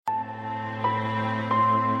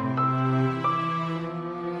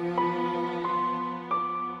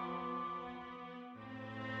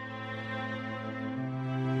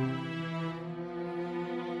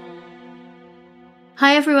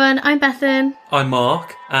Hi everyone, I'm Bethan. I'm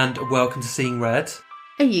Mark, and welcome to Seeing Red,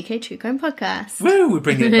 a UK true crime podcast. Woo, we're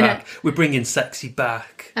bringing it back. We're bringing sexy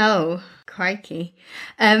back. Oh, crikey.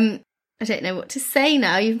 I don't know what to say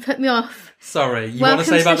now. You've put me off. Sorry, you want to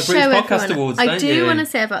say about the British Podcast Awards, don't you? I do want to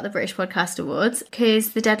say about the British Podcast Awards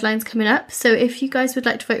because the deadline's coming up. So if you guys would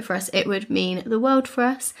like to vote for us, it would mean the world for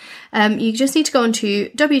us. You just need to go on to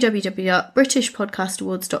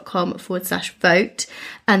www.britishpodcastawards.com/vote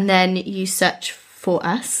and then you search for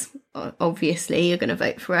us. Obviously, you're going to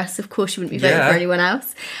vote for us. Of course, you wouldn't be voting for anyone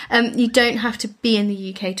else. You don't have to be in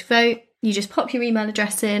the UK to vote. You just pop your email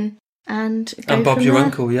address in and go and Bob's from your there.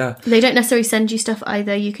 uncle, yeah. They don't necessarily send you stuff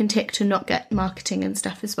either. You can tick to not get marketing and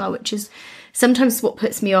stuff as well, which is sometimes what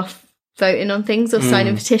puts me off voting on things or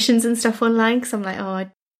signing petitions and stuff online because I'm like, oh,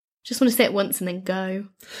 I just want to say it once and then go.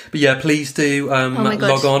 But yeah, please do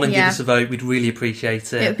log on and give us a vote. We'd really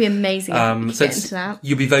appreciate it. It would be amazing if we could get into that.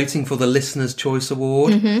 You'll be voting for the Listener's Choice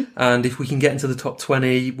Award. And if we can get into the top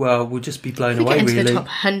 20, well, we'll just be blown away, if we get into really. the top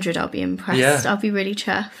 100, I'll be impressed. Yeah. I'll be really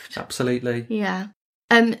chuffed. Absolutely. Yeah.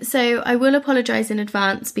 So I will apologise in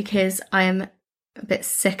advance because I am a bit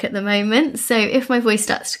sick at the moment. So if my voice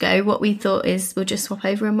starts to go, what we thought is we'll just swap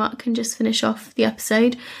over and Mark can just finish off the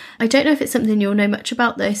episode. I don't know if it's something you'll know much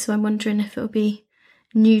about though, so I'm wondering if it'll be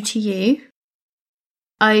new to you.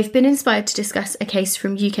 I've been inspired to discuss a case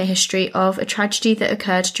from UK history of a tragedy that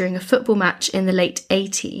occurred during a football match in the late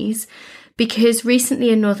 80s. Because recently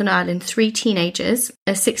in Northern Ireland, 3 teenagers,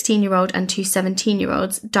 a 16-year-old and 2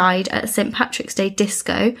 17-year-olds, died at a St Patrick's Day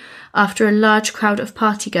disco after a large crowd of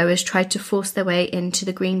partygoers tried to force their way into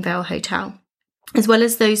the Greenvale Hotel. As well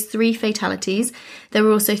as those 3 fatalities, there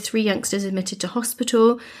were also 3 youngsters admitted to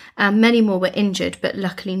hospital, and many more were injured, but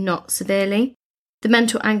luckily not severely. The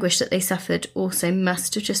mental anguish that they suffered also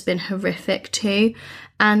must have just been horrific too.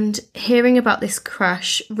 And hearing about this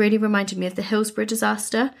crash really reminded me of the Hillsborough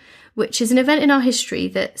Disaster, which is an event in our history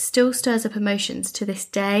that still stirs up emotions to this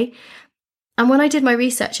day. And when I did my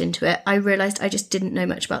research into it, I realised I just didn't know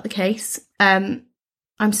much about the case. I'm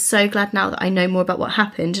so glad now that I know more about what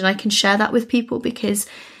happened and I can share that with people because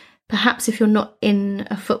perhaps if you're not in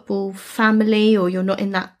a football family or you're not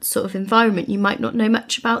in that sort of environment, you might not know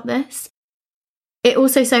much about this. It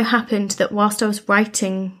also so happened that whilst I was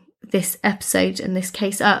writing this episode and this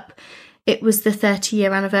case up, it was the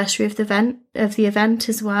 30-year anniversary of the event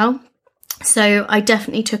as well. So I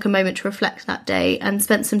definitely took a moment to reflect that day and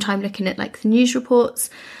spent some time looking at the news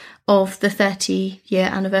reports of the 30-year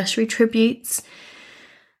anniversary tributes.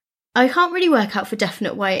 I can't really work out for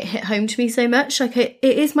definite why it hit home to me so much. It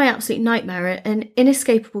is my absolute nightmare. An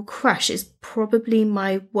inescapable crash is probably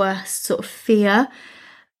my worst sort of fear.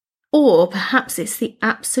 Or perhaps it's the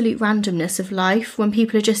absolute randomness of life when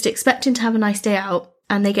people are just expecting to have a nice day out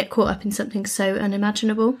and they get caught up in something so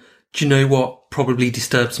unimaginable. Do you know what probably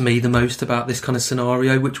disturbs me the most about this kind of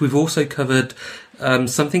scenario, which we've also covered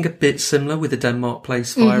something a bit similar with the Denmark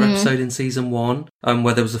Place fire episode in season 1,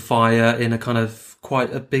 where there was a fire in a kind of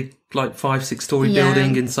quite a big 5-6 story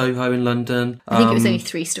building in Soho in London. I think it was only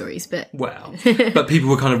 3 stories, but but people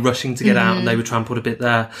were kind of rushing to get out and they were trampled a bit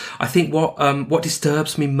there. I think what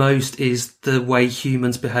disturbs me most is the way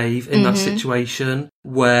humans behave in that situation,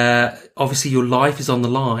 where obviously your life is on the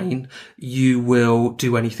line, you will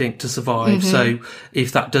do anything to survive. So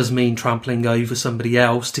if that does mean trampling over somebody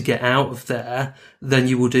else to get out of there, then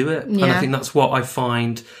you will do it. And I think that's what I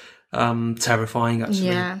find terrifying, actually.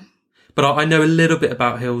 Yeah. But I know a little bit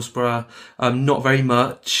about Hillsborough, not very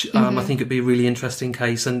much. I think it'd be a really interesting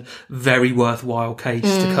case and very worthwhile case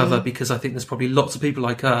to cover because I think there's probably lots of people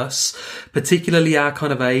like us, particularly our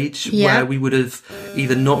kind of age, where we would have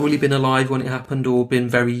either not really been alive when it happened or been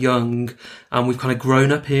very young, and we've kind of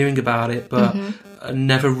grown up hearing about it, but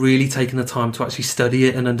never really taken the time to actually study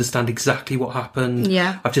it and understand exactly what happened.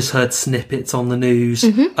 Yeah. I've just heard snippets on the news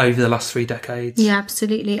over the last 3 decades. Yeah,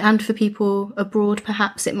 absolutely. And for people abroad,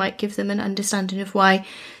 perhaps it might give them an understanding of why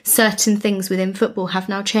certain things within football have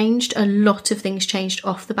now changed. A lot of things changed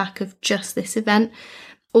off the back of just this event.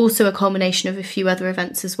 Also a culmination of a few other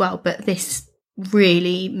events as well, but this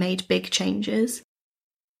really made big changes.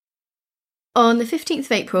 On the 15th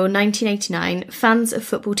of April 1989, fans of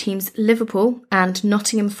football teams Liverpool and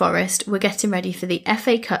Nottingham Forest were getting ready for the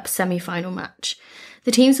FA Cup semi-final match.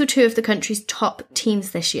 The teams were 2 of the country's top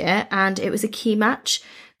teams this year, and it was a key match.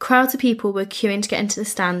 Crowds of people were queuing to get into the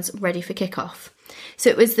stands ready for kick-off. So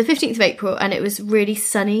it was the 15th of April, and it was really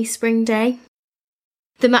sunny spring day.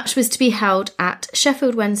 The match was to be held at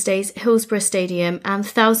Sheffield Wednesday's Hillsborough Stadium, and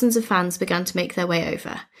thousands of fans began to make their way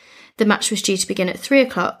over. The match was due to begin at 3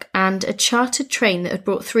 o'clock, and a chartered train that had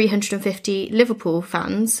brought 350 Liverpool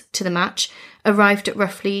fans to the match arrived at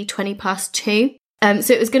roughly 2.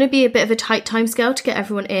 So it was going to be a bit of a tight timescale to get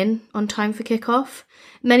everyone in on time for kick-off.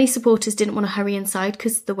 Many supporters didn't want to hurry inside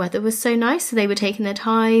because the weather was so nice, so they were taking their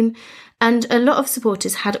time. And a lot of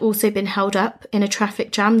supporters had also been held up in a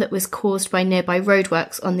traffic jam that was caused by nearby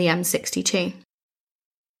roadworks on the M62.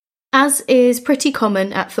 As is pretty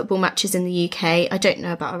common at football matches in the UK, I don't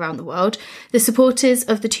know about around the world, the supporters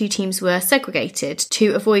of the two teams were segregated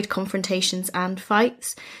to avoid confrontations and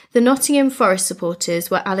fights. The Nottingham Forest supporters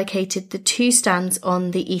were allocated the two stands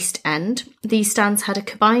on the East End. These stands had a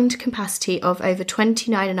combined capacity of over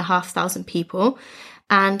 29,500 people,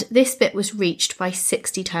 and this bit was reached by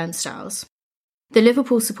 60 turnstiles. The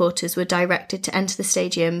Liverpool supporters were directed to enter the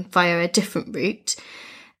stadium via a different route.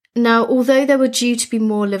 Now, although there were due to be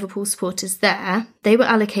more Liverpool supporters there, they were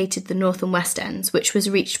allocated the North and West ends, which was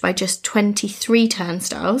reached by just 23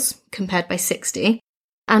 turnstiles, compared by 60,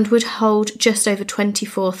 and would hold just over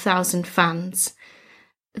 24,000 fans.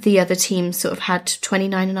 The other teams sort of had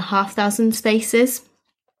 29,500 spaces.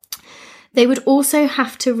 They would also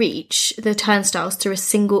have to reach the turnstiles through a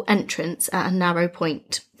single entrance at a narrow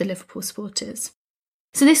point, the Liverpool supporters.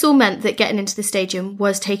 So this all meant that getting into the stadium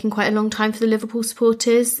was taking quite a long time for the Liverpool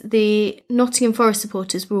supporters. The Nottingham Forest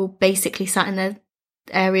supporters were all basically sat in their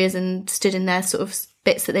areas and stood in their sort of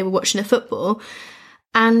bits that they were watching the football.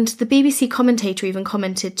 And the BBC commentator even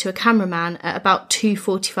commented to a cameraman at about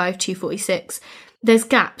 2:45, 2:46, there's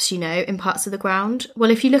gaps, in parts of the ground.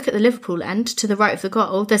 Well, if you look at the Liverpool end, to the right of the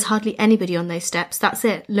goal, there's hardly anybody on those steps. That's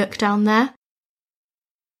it. Look down there.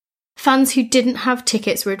 Fans who didn't have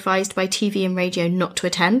tickets were advised by TV and radio not to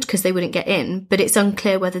attend because they wouldn't get in, but it's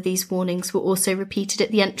unclear whether these warnings were also repeated at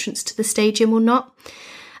the entrance to the stadium or not.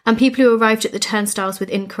 And people who arrived at the turnstiles with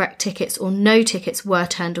incorrect tickets or no tickets were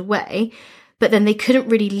turned away, but then they couldn't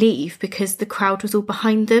really leave because the crowd was all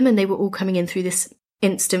behind them and they were all coming in through this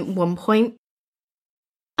instant one point.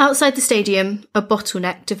 Outside the stadium, a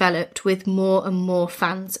bottleneck developed with more and more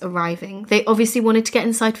fans arriving. They obviously wanted to get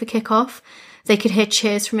inside for kick-off. They could hear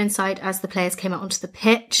cheers from inside as the players came out onto the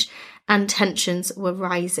pitch, and tensions were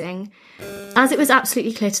rising. As it was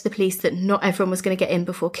absolutely clear to the police that not everyone was going to get in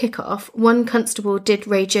before kick-off, one constable did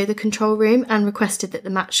radio the control room and requested that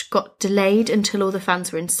the match got delayed until all the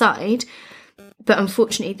fans were inside, but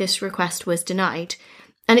unfortunately this request was denied.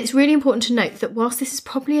 And it's really important to note that whilst this is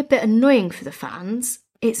probably a bit annoying for the fans,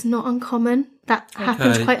 it's not uncommon. That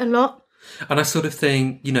happens quite a lot. And I sort of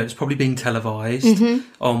think, it's probably being televised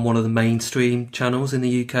on one of the mainstream channels in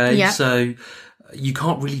the UK. Yeah. So you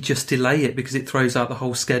can't really just delay it because it throws out the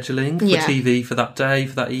whole scheduling for TV for that day,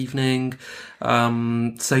 for that evening.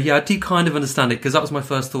 So I do kind of understand it because that was my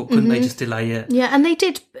first thought. Couldn't they just delay it? Yeah, and they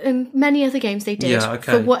did. Many other games they did. Yeah,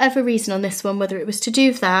 okay. For whatever reason on this one, whether it was to do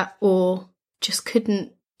with that or just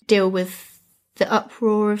couldn't deal with the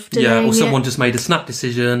uproar of delaying or someone just made a snap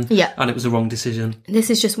decision and it was a wrong decision. This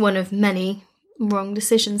is just one of many wrong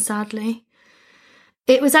decisions, sadly.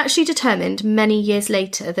 It was actually determined many years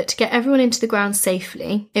later that to get everyone into the ground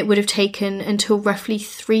safely, it would have taken until roughly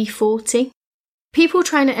 3:40. People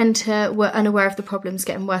trying to enter were unaware of the problems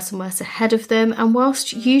getting worse and worse ahead of them, and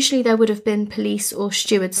whilst usually there would have been police or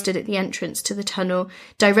stewards stood at the entrance to the tunnel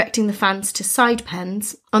directing the fans to side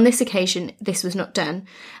pens, on this occasion this was not done,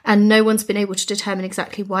 and no one's been able to determine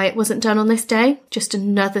exactly why it wasn't done on this day. Just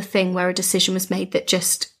another thing where a decision was made that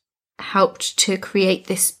just helped to create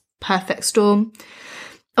this perfect storm.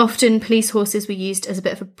 Often police horses were used as a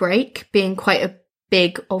bit of a break, being quite a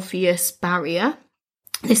big, obvious barrier.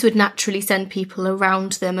 This would naturally send people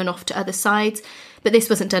around them and off to other sides, but this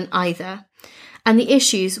wasn't done either. And the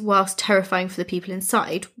issues, whilst terrifying for the people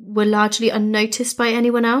inside, were largely unnoticed by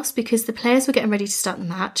anyone else because the players were getting ready to start the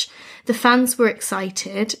match, the fans were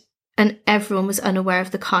excited, and everyone was unaware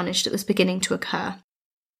of the carnage that was beginning to occur.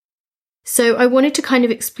 So I wanted to kind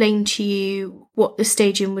of explain to you what the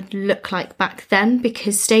stadium would look like back then,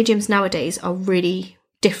 because stadiums nowadays are really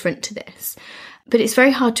different to this. But it's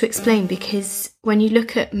very hard to explain because when you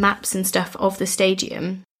look at maps and stuff of the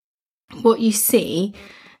stadium, what you see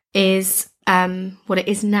is what it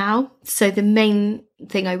is now. So the main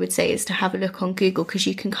thing I would say is to have a look on Google because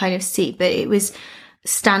you can kind of see, but it was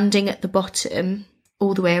standing at the bottom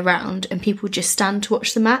all the way around and people just stand to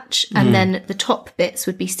watch the match. And then the top bits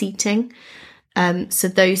would be seating. So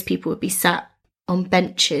those people would be sat on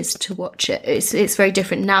benches to watch it. It's very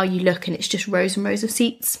different. Now you look and it's just rows and rows of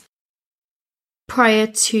seats. Prior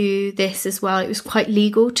to this as well, it was quite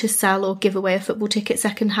legal to sell or give away a football ticket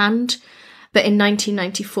second-hand. But in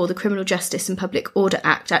 1994, the Criminal Justice and Public Order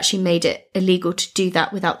Act actually made it illegal to do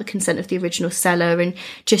that without the consent of the original seller, and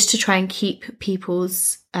just to try and keep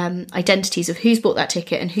people's identities of who's bought that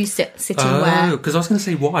ticket and who's sitting where. Oh, because I was going to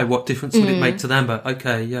say why. What difference would it make to them? But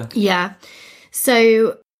okay, yeah. Yeah.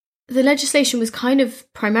 So the legislation was kind of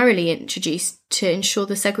primarily introduced to ensure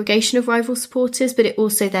the segregation of rival supporters, but it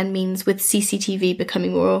also then means with CCTV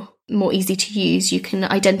becoming more easy to use, you can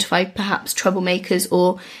identify perhaps troublemakers,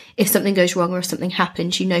 or if something goes wrong or if something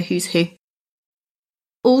happens, you know who's who.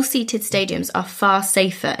 All seated stadiums are far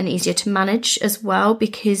safer and easier to manage as well,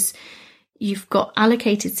 because you've got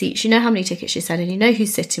allocated seats, you know how many tickets you're selling, you know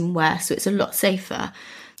who's sitting where, so it's a lot safer.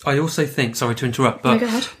 I also think, sorry to interrupt, but go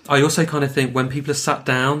ahead. I also kind of think when people are sat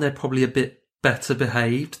down, they're probably a bit better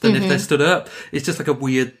behaved than if they're stood up. It's just like a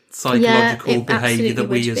weird psychological behaviour that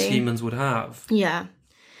we as humans would have. Yeah.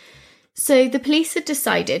 So the police had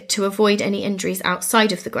decided to avoid any injuries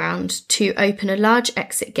outside of the ground to open a large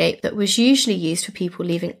exit gate that was usually used for people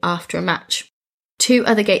leaving after a match. 2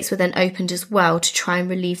 other gates were then opened as well to try and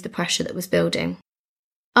relieve the pressure that was building.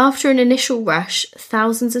 After an initial rush,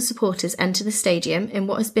 thousands of supporters enter the stadium in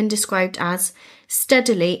what has been described as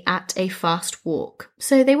steadily at a fast walk.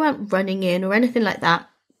 So they weren't running in or anything like that,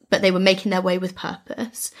 but they were making their way with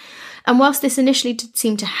purpose. And whilst this initially did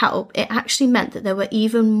seem to help, it actually meant that there were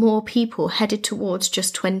even more people headed towards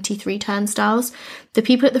just 23 turnstiles. The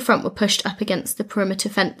people at the front were pushed up against the perimeter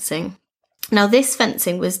fencing. Now, this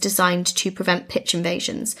fencing was designed to prevent pitch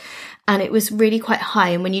invasions, and it was really quite high.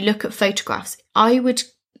 And when you look at photographs, I would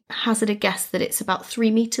hazard a guess that it's about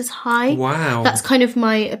 3 meters high. Wow. That's kind of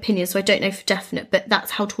my opinion, so I don't know for definite, but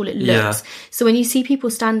that's how tall it looks. Yeah. So when you see people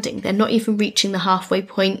standing, they're not even reaching the halfway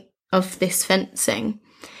point of this fencing.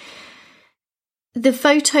 The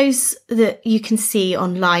photos that you can see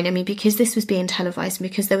online, I mean, because this was being televised and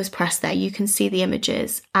because there was press there, you can see the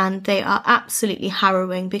images, and they are absolutely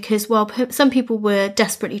harrowing because while some people were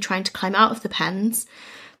desperately trying to climb out of the pens,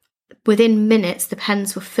 within minutes the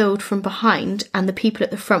pens were filled from behind and the people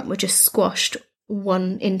at the front were just squashed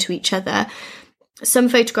one into each other. Some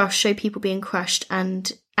photographs show people being crushed,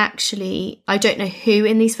 and actually, I don't know who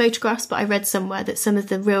in these photographs, but I read somewhere that some of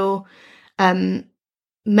the real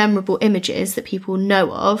memorable images that people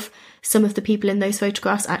know of, some of the people in those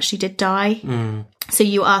photographs actually did die. So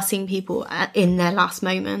you are seeing people in their last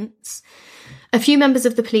moments. A few members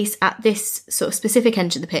of the police at this sort of specific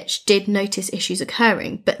end of the pitch did notice issues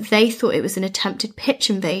occurring, but they thought it was an attempted pitch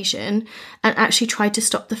invasion and actually tried to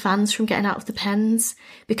stop the fans from getting out of the pens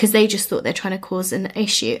because they just thought they're trying to cause an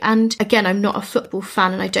issue. And again, I'm not a football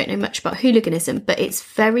fan and I don't know much about hooliganism, but it's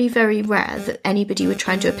very, very rare that anybody would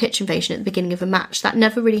try and do a pitch invasion at the beginning of a match. That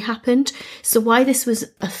never really happened. So why this was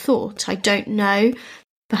a thought, I don't know.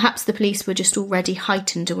 Perhaps the police were just already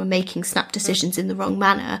heightened and were making snap decisions in the wrong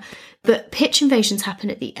manner. But pitch invasions happen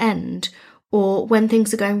at the end or when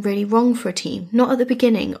things are going really wrong for a team, not at the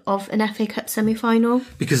beginning of an FA Cup semi-final.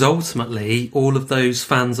 Because ultimately, all of those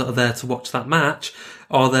fans that are there to watch that match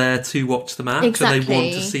are there to watch the match. Exactly. So they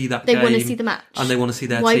want to see that game. They want to see the match. And they want to see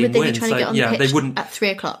their Why team would they win. be trying to get on the pitch they wouldn't, at 3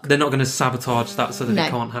 o'clock? They're not going to sabotage that so that it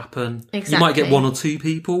can't happen. Exactly. You might get 1 or 2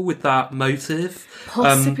 people with that motive.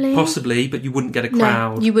 Possibly. But you wouldn't get a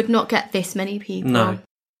crowd. No, you would not get this many people. No.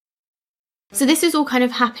 So this is all kind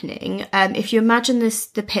of happening. If you imagine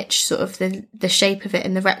the pitch, sort of the shape of it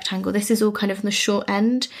in the rectangle, this is all kind of on the short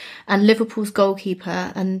end. And Liverpool's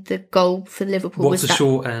goalkeeper and the goal for Liverpool was the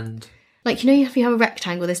short end? Like, you know, if you have a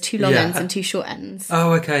rectangle, there's 2 long ends and 2 short ends.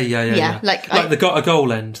 Oh, okay, yeah. Like a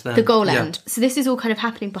goal end then. The goal end. So this is all kind of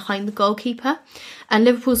happening behind the goalkeeper. And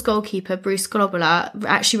Liverpool's goalkeeper, Bruce Grobbelaar,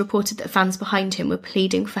 actually reported that fans behind him were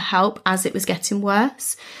pleading for help as it was getting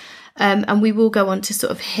worse. And we will go on to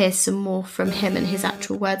sort of hear some more from him and his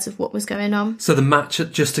actual words of what was going on. So the match,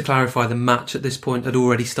 just to clarify, the match at this point had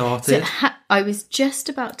already started? So I was just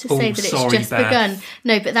about to say that it's just begun.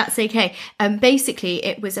 No, but that's okay. Basically,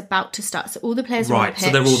 it was about to start. So all the players were on the pitch. So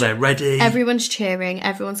they're all there ready. Everyone's cheering.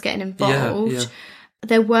 Everyone's getting involved. Yeah.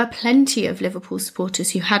 There were plenty of Liverpool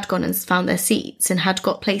supporters who had gone and found their seats and had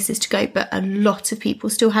got places to go, but a lot of people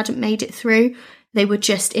still hadn't made it through. They were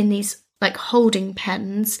just in these like holding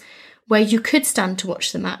pens where you could stand to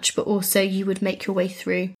watch the match, but also you would make your way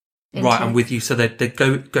through. Right, I'm with you. So they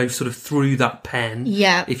go sort of through that pen,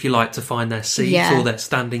 if you like, to find their seats or their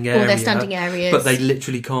standing area. Or their standing areas. But they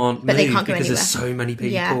literally can't move because anywhere. there's so many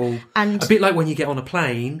people. Yeah. And a bit like when you get on a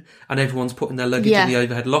plane and everyone's putting their luggage in the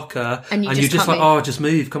overhead locker and you're just like, just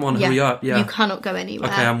move, come on, hurry up. Yeah. You cannot go anywhere.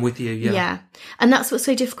 Okay, I'm with you, Yeah. And that's what's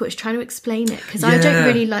so difficult, is trying to explain it, because I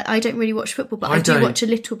don't really watch football, but I do watch a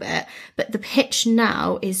little bit. But the pitch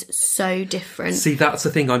now is so different. See, that's the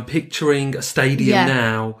thing. I'm picturing a stadium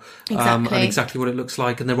now. And exactly what it looks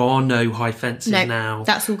like, and there are no high fences now.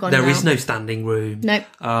 That's all gone. There is no standing room. Nope.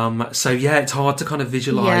 So it's hard to kind of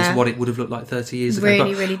visualise what it would have looked like 30 years ago.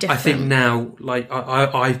 Really different. I think now, like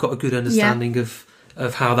I've got a good understanding of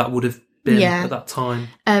how that would have been at that time.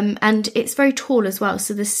 And it's very tall as well.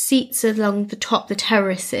 So the seats along the top, the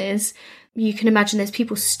terraces, you can imagine there's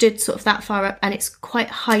people stood sort of that far up, and it's quite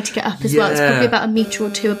high to get up as well. It's probably about a metre or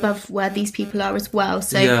two above where these people are as well.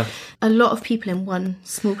 So a lot of people in one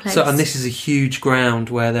small place. So, and this is a huge ground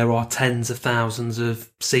where there are tens of thousands of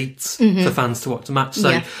seats for fans to watch the match.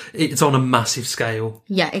 So it's on a massive scale.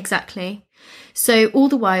 Yeah, exactly. So all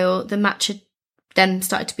the while, the match had then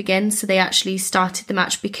started to begin. So they actually started the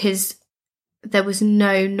match because there was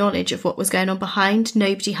no knowledge of what was going on behind.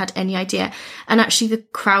 Nobody had any idea. And actually the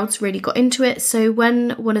crowds really got into it. So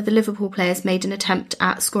when one of the Liverpool players made an attempt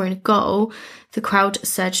at scoring a goal, the crowd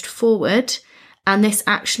surged forward. And this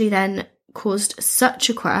actually then caused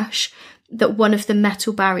such a crash that one of the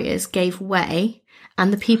metal barriers gave way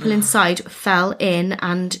and the people inside fell in,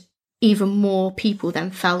 and even more people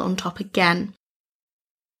then fell on top again.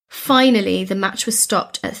 Finally, the match was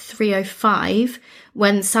stopped at 3:05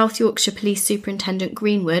 when South Yorkshire Police Superintendent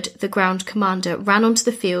Greenwood, the ground commander, ran onto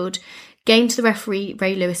the field, gained the referee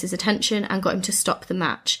Ray Lewis's attention and got him to stop the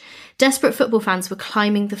match. Desperate football fans were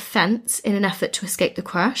climbing the fence in an effort to escape the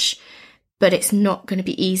crash, but it's not going to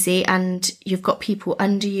be easy, and you've got people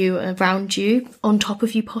under you, around you, on top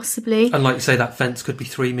of you possibly. And like you say, that fence could be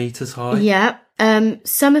 3 metres high. Yeah.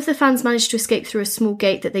 Some of the fans managed to escape through a small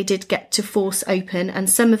gate that they did get to force open, and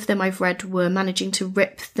some of them I've read were managing to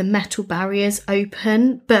rip the metal barriers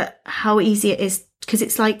open. But how easy it is, because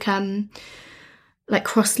it's like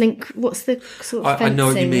cross-link, what's the sort of fencing? I know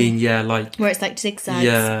what you mean, yeah, like where it's like zigzags.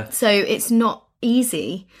 Yeah. So it's not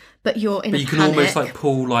easy, but you're in a panic. But you can almost like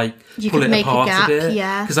pull it apart a bit.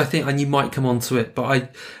 Yeah. Because I think, and you might come onto it, but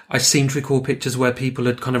I seem to recall pictures where people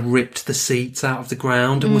had kind of ripped the seats out of the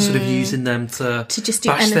ground and were sort of using them to just do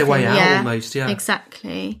bash anything, their way out almost. Yeah,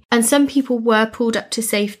 exactly. And some people were pulled up to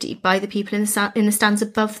safety by the people in the stands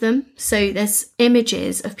above them. So there's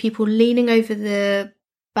images of people leaning over the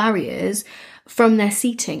barriers from their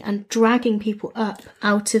seating and dragging people up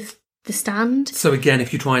out of the stand. So again,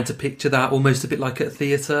 if you're trying to picture that almost a bit like at a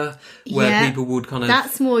theatre where people would kind of...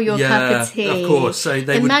 That's more your cup of tea. Of course. So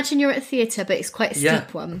imagine you're at a theatre, but it's quite a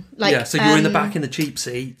steep one. So you're in the back in the cheap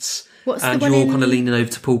seats and you're all kind of leaning over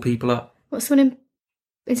to pull people up. What's the one in...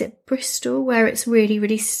 Is it Bristol, where it's really,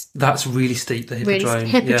 really... That's really steep, the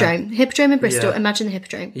Hippodrome. Hippodrome in Bristol. Imagine the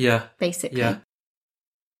Hippodrome. Yeah. Basically. Yeah.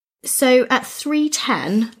 So at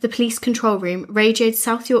 3:10, the police control room radioed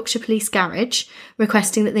South Yorkshire Police Garage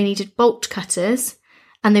requesting that they needed bolt cutters,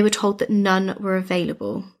 and they were told that none were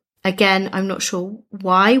available. Again, I'm not sure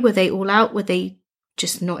why. Were they all out? Were they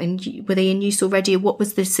just not in? Were they in use already? What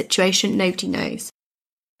was the situation? Nobody knows.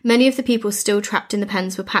 Many of the people still trapped in the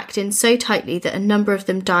pens were packed in so tightly that a number of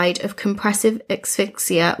them died of compressive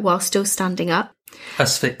asphyxia while still standing up.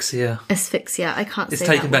 Asphyxia. I can't say that It's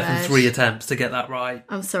taken word. Bethan 3 attempts to get that right.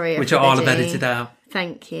 I'm sorry, which I'll have edited out.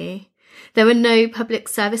 Thank you. There were no public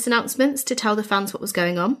service announcements to tell the fans what was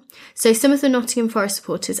going on. So some of the Nottingham Forest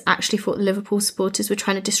supporters actually thought the Liverpool supporters were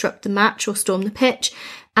trying to disrupt the match or storm the pitch,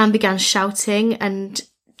 and began shouting and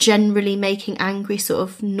generally making angry sort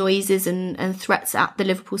of noises and threats at the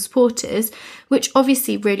Liverpool supporters, which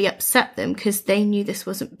obviously really upset them because they knew this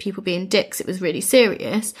wasn't people being dicks, it was really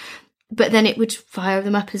serious. But then it would fire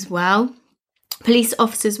them up as well. Police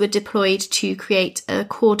officers were deployed to create a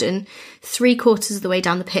cordon 3/4 of the way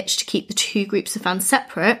down the pitch to keep the two groups of fans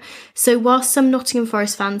separate. So whilst some Nottingham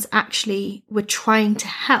Forest fans actually were trying to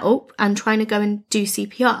help and trying to go and do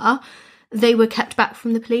CPR, they were kept back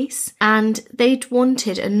from the police. And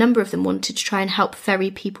a number of them wanted to try and help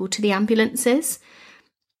ferry people to the ambulances,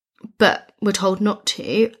 but were told not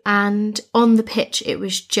to. And on the pitch, it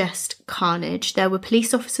was just carnage. There were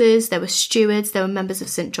police officers, there were stewards, there were members of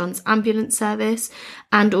St John's ambulance service,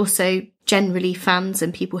 and also generally fans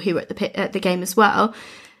and people who were at the game as well.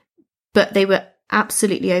 But they were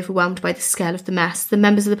absolutely overwhelmed by the scale of the mess. The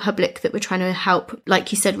members of the public that were trying to help,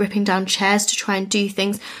 like you said, ripping down chairs to try and do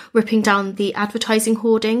things, ripping down the advertising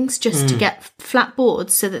hoardings just to get flat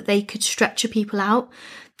boards so that they could stretcher people out,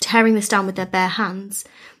 tearing this down with their bare hands.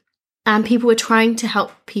 And people were trying to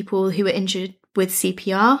help people who were injured with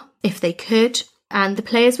CPR if they could. And the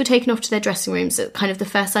players were taken off to their dressing rooms at kind of the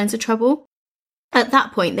first signs of trouble. At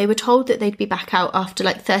that point, they were told that they'd be back out after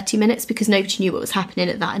like 30 minutes because nobody knew what was happening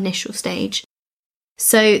at that initial stage.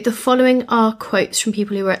 So the following are quotes from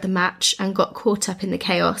people who were at the match and got caught up in the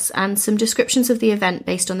chaos, and some descriptions of the event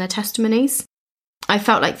based on their testimonies. I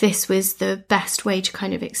felt like this was the best way to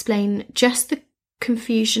kind of explain just the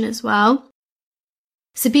confusion as well.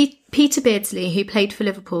 So Peter Beardsley, who played for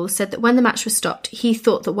Liverpool, said that when the match was stopped, he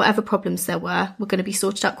thought that whatever problems there were going to be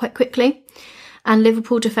sorted out quite quickly. And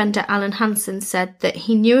Liverpool defender Alan Hansen said that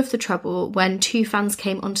he knew of the trouble when 2 fans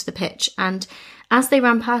came onto the pitch, and as they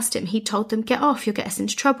ran past him, he told them, "Get off, you'll get us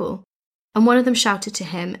into trouble." And one of them shouted to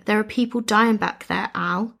him, "There are people dying back there,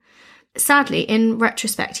 Al." Sadly, in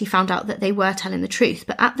retrospect, he found out that they were telling the truth,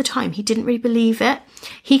 but at the time he didn't really believe it.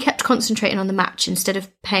 He kept concentrating on the match instead of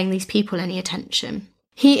paying these people any attention.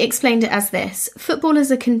 He explained it as this: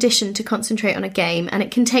 "Footballers are conditioned to concentrate on a game, and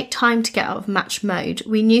it can take time to get out of match mode.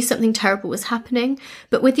 We knew something terrible was happening,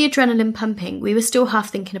 but with the adrenaline pumping, we were still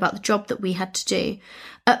half thinking about the job that we had to do.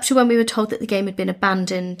 Up to when we were told that the game had been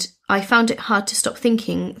abandoned, I found it hard to stop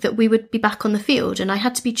thinking that we would be back on the field, and I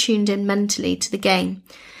had to be tuned in mentally to the game."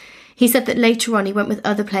 He said that later on he went with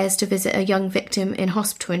other players to visit a young victim in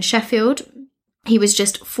hospital in Sheffield. He was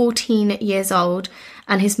just 14 years old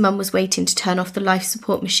and his mum was waiting to turn off the life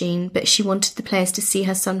support machine, but she wanted the players to see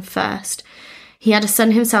her son first. He had a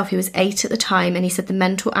son himself who was 8 at the time, and he said the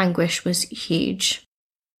mental anguish was huge.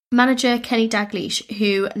 Manager Kenny Dalglish,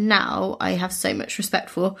 who now I have so much respect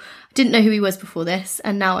for, I didn't know who he was before this,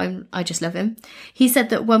 and now I just love him. He said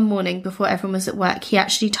that one morning before everyone was at work, he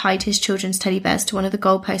actually tied his children's teddy bears to one of the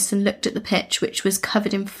goalposts and looked at the pitch, which was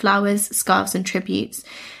covered in flowers, scarves and tributes.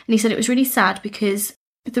 And he said it was really sad because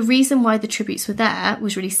the reason why the tributes were there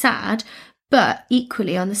was really sad, but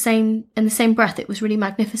equally in the same breath, it was really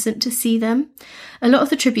magnificent to see them. A lot of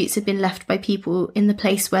the tributes had been left by people in the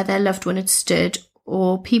place where their loved one had stood,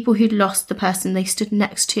 or people who'd lost the person they stood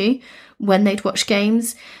next to when they'd watched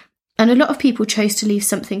games. And a lot of people chose to leave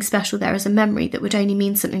something special there as a memory that would only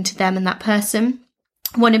mean something to them and that person.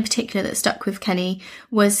 One in particular that stuck with Kenny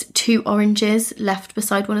was 2 oranges left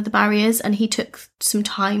beside one of the barriers, and he took some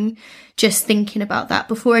time just thinking about that.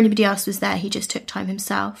 Before anybody else was there, he just took time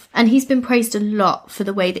himself. And he's been praised a lot for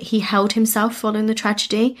the way that he held himself following the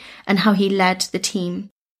tragedy and how he led the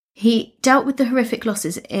team. He dealt with the horrific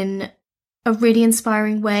losses in a really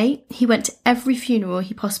inspiring way. He went to every funeral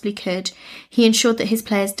he possibly could. He ensured that his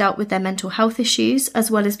players dealt with their mental health issues, as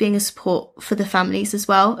well as being a support for the families as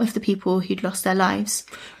well of the people who'd lost their lives.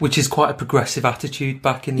 Which is quite a progressive attitude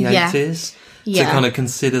back in the 80s. To kind of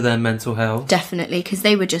consider their mental health. Definitely, because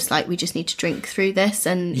they were just like, we just need to drink through this,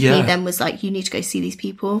 and he then was like, you need to go see these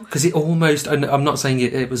people. Because it almost, and I'm not saying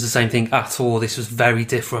it was the same thing at all, this was very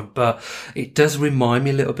different, but it does remind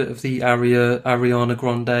me a little bit of the Ariana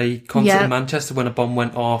Grande concert in Manchester when a bomb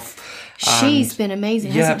went off. She's been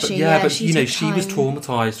amazing, hasn't she? But she was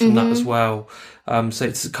traumatised from that as well. So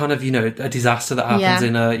it's kind of, a disaster that happens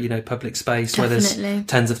in a, public space where there's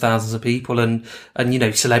tens of thousands of people and,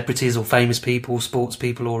 celebrities or famous people, sports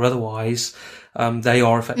people or otherwise, they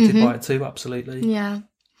are affected by it too, absolutely. Yeah.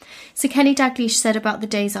 So Kenny Dalglish said about the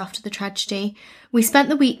days after the tragedy, "We spent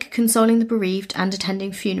the week consoling the bereaved and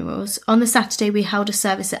attending funerals. On the Saturday, we held a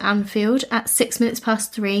service at Anfield. At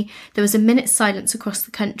 3:06, there was a minute's silence across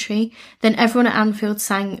the country. Then everyone at Anfield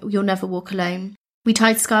sang 'You'll Never Walk Alone.' We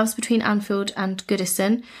tied scarves between Anfield and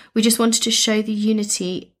Goodison. We just wanted to show the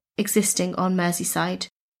unity existing on Merseyside.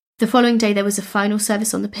 The following day there was a final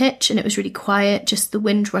service on the pitch and it was really quiet, just the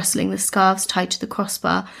wind rustling the scarves tied to the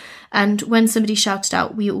crossbar. And when somebody shouted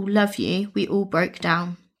out, 'We all love you,' we all broke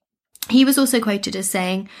down." He was also quoted as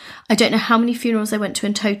saying, "I don't know how many funerals I went to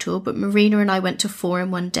in total, but Marina and I went to 4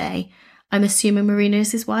 in one day." I'm assuming Marina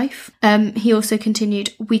is his wife. He also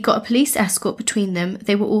continued, "We got a police escort between them.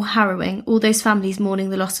 They were all harrowing, all those families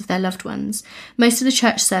mourning the loss of their loved ones. Most of the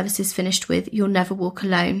church services finished with 'You'll Never Walk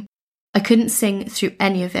Alone.' I couldn't sing through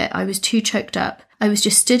any of it. I was too choked up. I was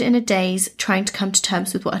just stood in a daze trying to come to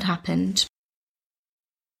terms with what had happened."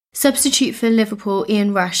 Substitute for Liverpool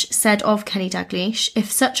Ian Rush said of Kenny Dalglish,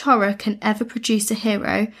 "If such horror can ever produce a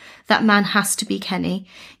hero, that man has to be Kenny.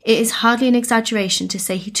 It is hardly an exaggeration to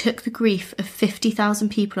say he took the grief of 50,000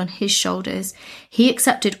 people on his shoulders. He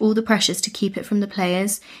accepted all the pressures to keep it from the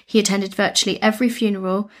players. He attended virtually every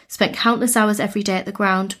funeral, spent countless hours every day at the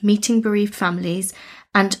ground, meeting bereaved families,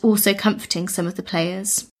 and also comforting some of the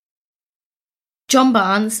players." John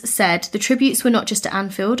Barnes said, "The tributes were not just at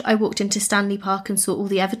Anfield. I walked into Stanley Park and saw all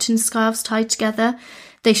the Everton scarves tied together.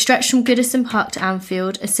 They stretched from Goodison Park to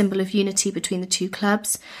Anfield, a symbol of unity between the two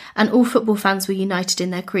clubs, and all football fans were united in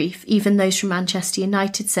their grief. Even those from Manchester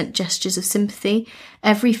United sent gestures of sympathy.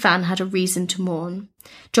 Every fan had a reason to mourn."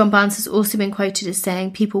 John Barnes has also been quoted as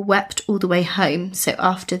saying, "People wept all the way home," so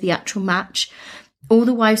after the actual match. "All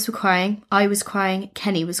the wives were crying, I was crying,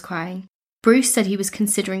 Kenny was crying." Bruce said he was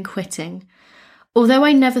considering quitting. "Although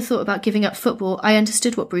I never thought about giving up football, I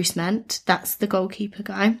understood what Bruce meant." That's the goalkeeper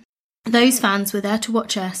guy. Those fans were there to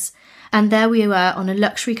watch us, and there we were on a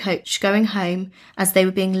luxury coach going home as they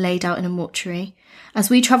were being laid out in a mortuary. As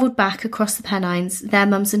we travelled back across the Pennines, their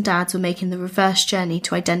mums and dads were making the reverse journey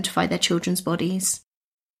to identify their children's bodies.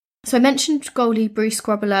 So I mentioned goalie Bruce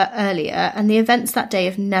Grobbelaar earlier, and the events that day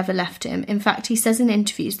have never left him. In fact, he says in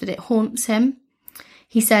interviews that it haunts him.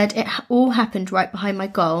 He said, "It all happened right behind my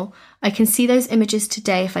goal. I can see those images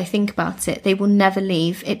today if I think about it. They will never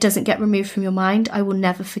leave. It doesn't get removed from your mind. I will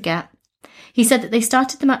never forget." He said that they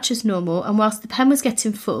started the match as normal, and whilst the pen was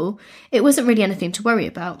getting full, it wasn't really anything to worry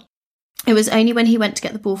about. It was only when he went to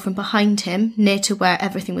get the ball from behind him, near to where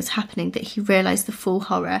everything was happening, that he realised the full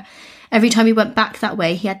horror. Every time he went back that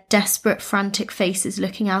way, he had desperate, frantic faces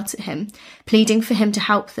looking out at him, pleading for him to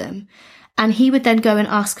help them. And he would then go and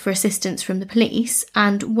ask for assistance from the police.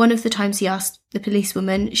 And one of the times he asked the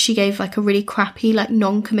policewoman, she gave like a really crappy, like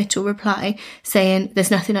non-committal reply saying,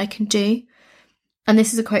 "There's nothing I can do." And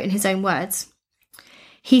this is a quote in his own words.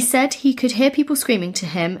 He said he could hear people screaming to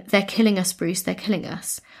him, "They're killing us, Bruce, they're killing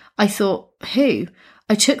us." I thought, who?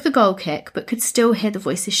 I took the goal kick, but could still hear the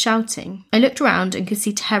voices shouting. I looked around and could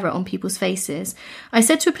see terror on people's faces. I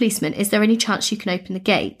said to a policeman, "Is there any chance you can open the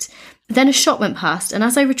gate?" Then a shot went past, and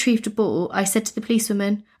as I retrieved a ball, I said to the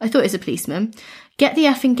policewoman, I thought it was a policeman, "Get the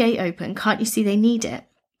effing gate open, can't you see they need it?"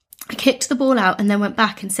 I kicked the ball out and then went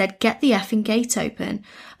back and said, "Get the effing gate open."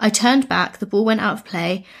 I turned back, the ball went out of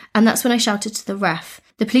play, and that's when I shouted to the ref.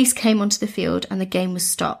 The police came onto the field and the game was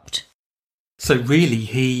stopped. So really,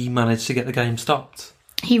 he managed to get the game stopped?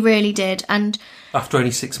 He really did. And after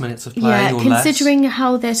only 6 minutes of play or less? Considering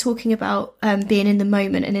how they're talking about being in the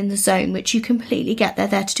moment and in the zone, which you completely get, they're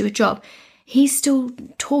there to do a job, he's still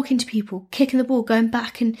talking to people, kicking the ball, going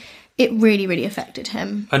back, and it really, really affected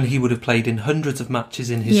him. And he would have played in hundreds of matches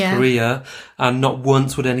in his career, and not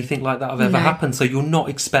once would anything like that have ever happened. So you're not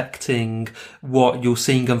expecting what you're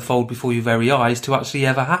seeing unfold before your very eyes to actually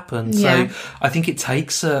ever happen. So I think it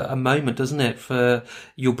takes a moment, doesn't it, for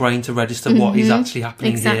your brain to register what is actually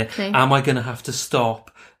happening here. Am I going to have to stop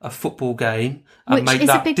a football game and make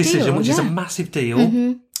that decision, which is a massive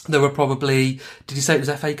deal? There were probably, did you say it was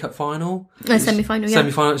FA Cup final? Semi-final,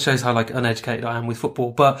 Semi-final. It shows how uneducated I am with football.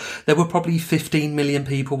 But there were probably 15 million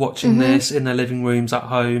people watching this in their living rooms at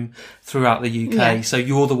home throughout the UK. Yeah. So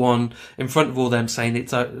you're the one in front of all them saying,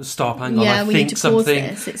 "It's stop, hang on, I think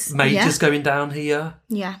something major's going down here."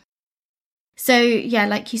 Yeah. So,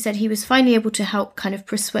 like you said, he was finally able to help kind of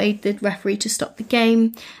persuade the referee to stop the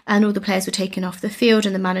game, and all the players were taken off the field,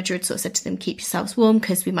 and the manager had sort of said to them, "Keep yourselves warm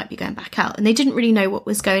because we might be going back out." And they didn't really know what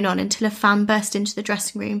was going on until a fan burst into the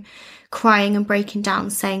dressing room, crying and breaking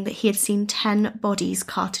down, saying that he had seen 10 bodies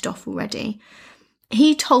carted off already.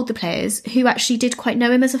 He told the players, who actually did quite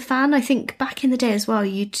know him as a fan. I think back in the day as well,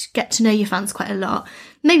 you'd get to know your fans quite a lot.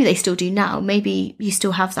 Maybe they still do now. Maybe you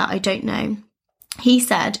still have that. I don't know. He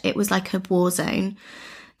said it was like a war zone.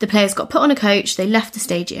 The players got put on a coach, they left the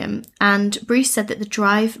stadium, and Bruce said that the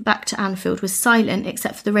drive back to Anfield was silent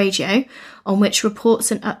except for the radio, on which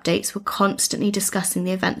reports and updates were constantly discussing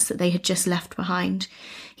the events that they had just left behind.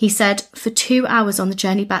 He said, "For 2 hours on the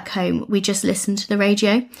journey back home, we just listened to the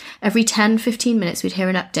radio. Every 10-15 minutes we'd hear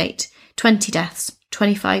an update. 20 deaths,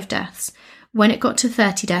 25 deaths. When it got to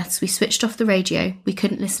 30 deaths, we switched off the radio. We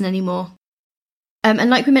couldn't listen anymore."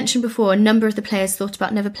 And like we mentioned before, a number of the players thought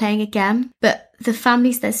about never playing again, but the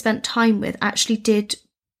families they spent time with actually did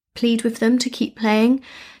plead with them to keep playing.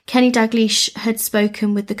 Kenny Dalglish had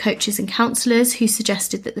spoken with the coaches and counsellors who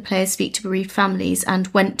suggested that the players speak to bereaved families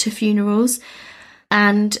and went to funerals.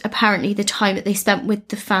 And apparently the time that they spent with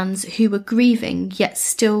the fans who were grieving, yet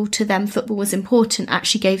still to them football was important,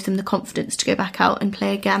 actually gave them the confidence to go back out and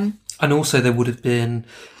play again. And also there would have been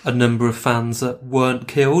a number of fans that weren't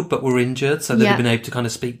killed but were injured, so they'd have been able to kind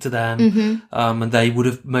of speak to them. And they would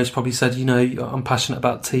have most probably said, "I'm passionate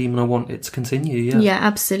about the team and I want it to continue." Yeah,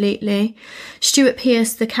 absolutely. Stuart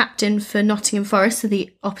Pearce, the captain for Nottingham Forest, so the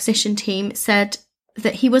opposition team, said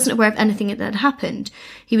that he wasn't aware of anything that had happened.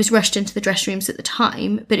 He was rushed into the dressing rooms at the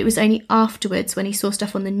time, but it was only afterwards when he saw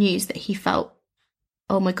stuff on the news that he felt,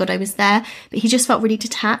 "Oh my God, I was there." But he just felt really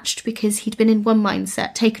detached because he'd been in one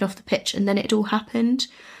mindset, taken off the pitch, and then it all happened.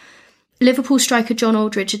 Liverpool striker John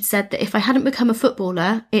Aldridge had said that if I hadn't become a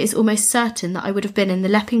footballer, it is almost certain that I would have been in the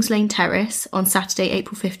Leppings Lane Terrace on Saturday,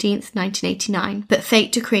 April 15th, 1989. But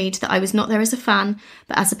fate decreed that I was not there as a fan,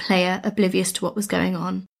 but as a player, oblivious to what was going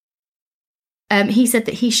on. He said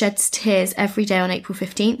that he sheds tears every day on April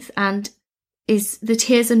 15th, and the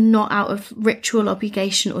tears are not out of ritual,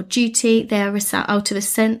 obligation or duty. They are out of a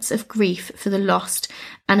sense of grief for the lost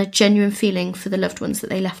and a genuine feeling for the loved ones that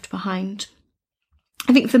they left behind.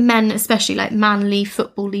 I think for men, especially like manly,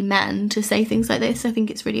 football-y men, to say things like this, I think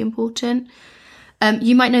it's really important.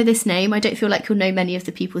 You might know this name. I don't feel like you'll know many of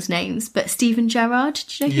the people's names, but Stephen Gerrard,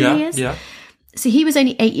 do you know who he is? Yeah. So he was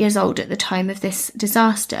only 8 years old at the time of this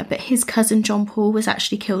disaster, but his cousin John Paul was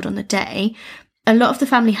actually killed on the day. A lot of the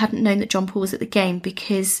family hadn't known that John Paul was at the game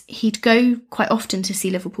because he'd go quite often to see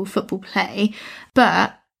Liverpool football play,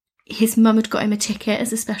 but his mum had got him a ticket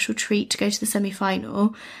as a special treat to go to the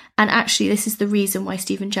semi-final. And actually, this is the reason why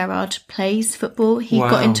Stephen Gerrard plays football. He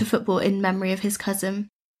got into football in memory of his cousin.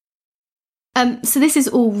 So this is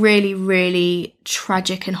all really, really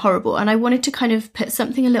tragic and horrible. And I wanted to kind of put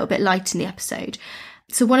something a little bit light in the episode.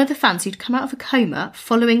 So one of the fans who'd come out of a coma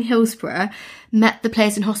following Hillsborough met the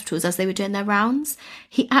players in hospitals as they were doing their rounds.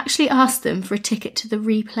 He actually asked them for a ticket to the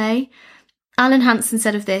replay. Alan Hansen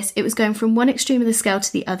said of this, it was going from one extreme of the scale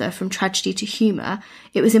to the other, from tragedy to humour.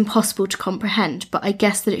 It was impossible to comprehend, but I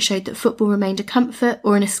guess that it showed that football remained a comfort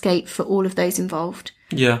or an escape for all of those involved.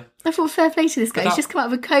 Yeah. I thought, fair play to this guy. He's just come out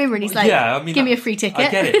of a coma and he's like, give me a free ticket.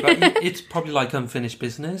 I get it, but it's probably like unfinished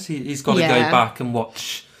business. He's got to go back and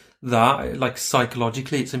watch that. Like,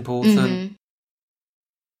 psychologically, it's important. Mm-hmm.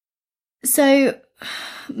 So,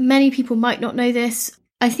 many people might not know this.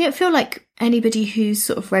 I feel like anybody who's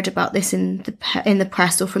sort of read about this in the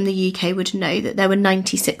press or from the UK would know that there were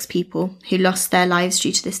 96 people who lost their lives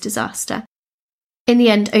due to this disaster. In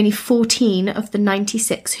the end, only 14 of the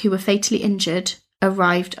 96 who were fatally injured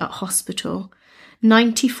arrived at hospital.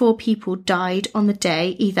 94 people died on the day,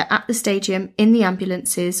 either at the stadium, in the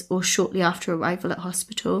ambulances, or shortly after arrival at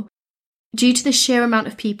hospital. Due to the sheer amount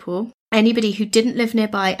of people, anybody who didn't live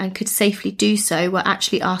nearby and could safely do so were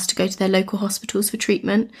actually asked to go to their local hospitals for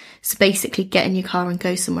treatment. So basically get in your car and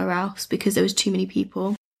go somewhere else because there was too many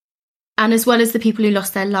people. And as well as the people who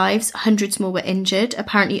lost their lives, hundreds more were injured,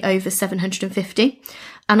 apparently over 750.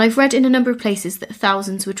 And I've read in a number of places that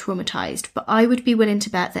thousands were traumatised, but I would be willing to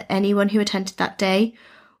bet that anyone who attended that day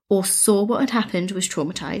or saw what had happened was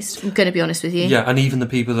traumatised. I'm going to be honest with you. Yeah, and even the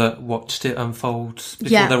people that watched it unfold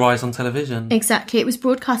before their eyes on television. Exactly. It was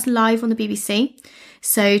broadcast live on the BBC.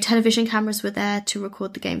 So television cameras were there to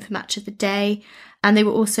record the game for Match of the Day. And they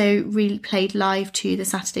were also replayed live to the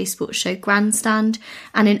Saturday sports show Grandstand.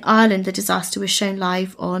 And in Ireland, the disaster was shown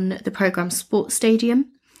live on the programme Sports Stadium.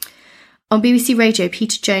 On BBC Radio,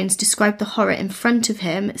 Peter Jones described the horror in front of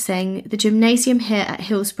him, saying, "The gymnasium here at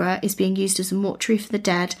Hillsborough is being used as a mortuary for the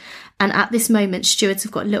dead, and at this moment stewards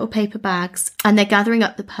have got little paper bags and they're gathering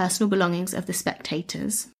up the personal belongings of the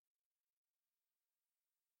spectators."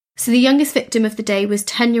 So the youngest victim of the day was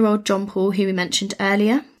 10-year-old John Paul, who we mentioned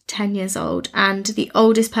earlier, 10 years old, and the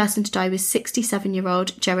oldest person to die was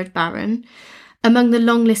 67-year-old Gerard Barron. Among the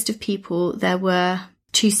long list of people, there were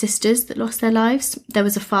 2 sisters that lost their lives. There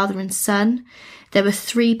was a father and son. There were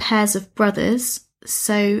 3 pairs of brothers.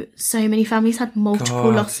 So many families had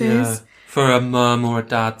multiple losses. Yeah. For a mum or a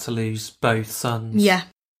dad to lose both sons. Yeah.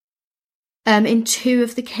 In 2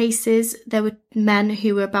 of the cases, there were men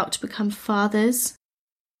who were about to become fathers.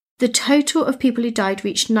 The total of people who died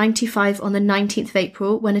reached 95 on the 19th of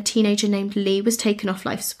April when a teenager named Lee was taken off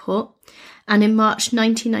life support. And in March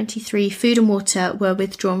 1993, food and water were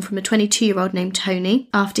withdrawn from a 22-year-old named Tony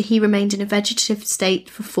after he remained in a vegetative state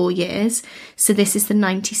for 4 years. So this is the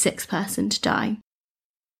 96th person to die.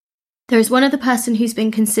 There is one other person who's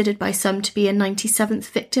been considered by some to be a 97th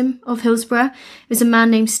victim of Hillsborough. It was a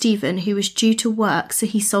man named Stephen who was due to work, so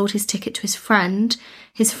he sold his ticket to his friend.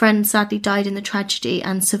 His friend sadly died in the tragedy,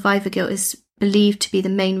 and survivor guilt is believed to be the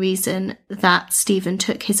main reason that Stephen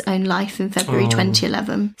took his own life in February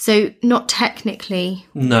 2011. So not technically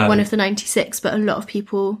one of the 96, but a lot of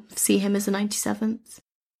people see him as the 97th.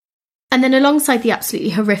 And then alongside the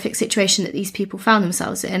absolutely horrific situation that these people found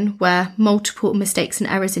themselves in, where multiple mistakes and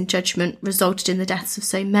errors in judgment resulted in the deaths of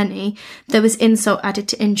so many, there was insult added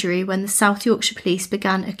to injury when the South Yorkshire Police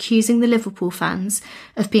began accusing the Liverpool fans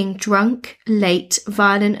of being drunk, late,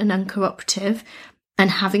 violent and uncooperative, and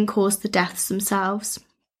having caused the deaths themselves.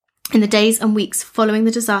 In the days and weeks following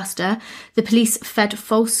the disaster, the police fed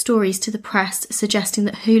false stories to the press suggesting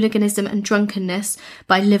that hooliganism and drunkenness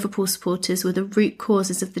by Liverpool supporters were the root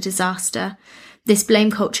causes of the disaster. This blame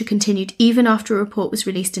culture continued even after a report was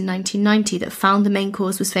released in 1990 that found the main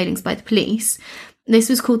cause was failings by the police. This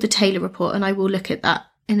was called the Taylor Report, and I will look at that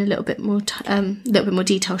in a little bit more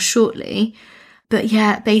detail shortly. But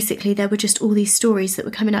yeah, basically there were just all these stories that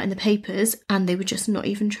were coming out in the papers and they were just not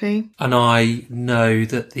even true. And I know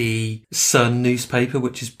that the Sun newspaper,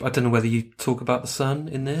 which is, I don't know whether you talk about the Sun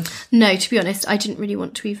in this. No, to be honest, I didn't really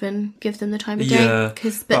want to even give them the time of day.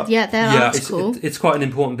 Their article. It's quite an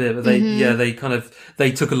important bit, but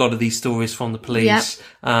they took a lot of these stories from the police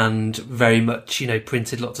and very much,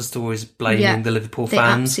 printed lots of stories blaming the Liverpool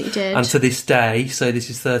fans. They absolutely did. And to this day, so this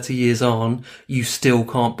is 30 years on, you still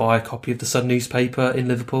can't buy a copy of the Sun newspaper in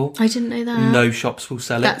Liverpool. I didn't know that. No shops will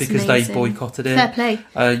sell it because they boycotted it. Fair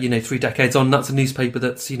play. 3 decades on, that's a newspaper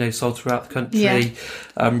that's, sold throughout the country,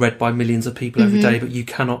 read by millions of people every day, but you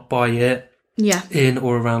cannot buy it in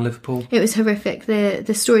or around Liverpool. It was horrific,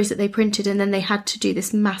 the stories that they printed, and then they had to do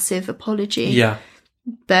this massive apology. Yeah.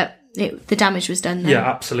 But the damage was done then. Yeah,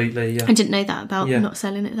 absolutely, yeah. I didn't know that about not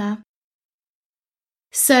selling it there.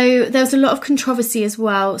 So there was a lot of controversy as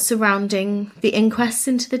well surrounding the inquests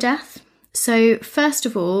into the death. So first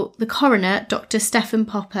of all, the coroner, Dr. Stephen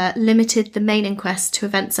Popper, limited the main inquest to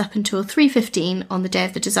events up until 3:15 on the day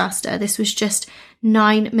of the disaster. This was just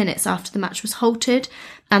 9 minutes after the match was halted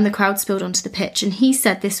and the crowd spilled onto the pitch. And he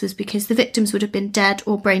said this was because the victims would have been dead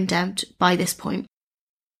or brain dead by this point.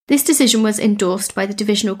 This decision was endorsed by the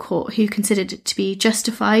Divisional Court, who considered it to be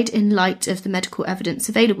justified in light of the medical evidence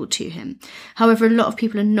available to him. However, a lot of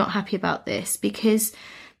people are not happy about this because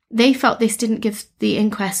they felt this didn't give the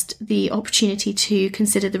inquest the opportunity to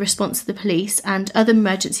consider the response of the police and other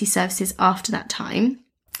emergency services after that time.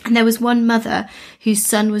 And there was one mother whose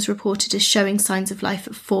son was reported as showing signs of life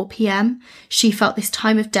at 4 p.m. She felt this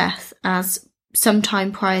time of death as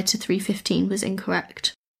sometime prior to 3:15 was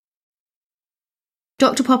incorrect.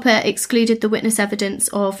 Dr. Popper excluded the witness evidence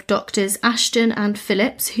of Doctors Ashton and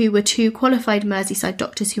Phillips, who were 2 qualified Merseyside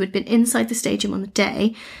doctors who had been inside the stadium on the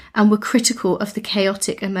day and were critical of the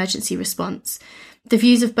chaotic emergency response. The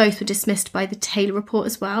views of both were dismissed by the Taylor report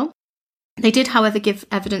as well. They did, however, give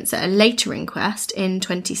evidence at a later inquest in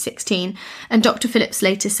 2016, and Dr. Phillips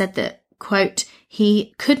later said that, quote,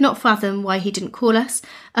 he could not fathom why he didn't call us,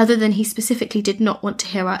 other than he specifically did not want to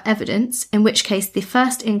hear our evidence, in which case the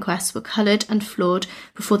first inquests were coloured and flawed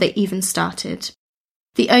before they even started.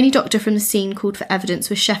 The only doctor from the scene called for evidence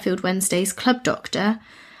was Sheffield Wednesday's club doctor,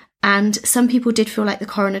 and some people did feel like the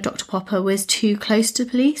coroner, Dr. Popper, was too close to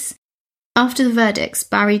police. After the verdicts,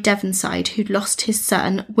 Barry Devonside, who'd lost his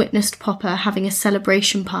son, witnessed Popper having a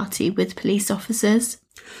celebration party with police officers.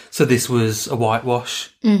 So this was a whitewash,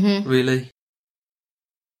 really?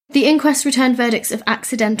 The inquest returned verdicts of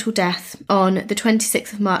accidental death on the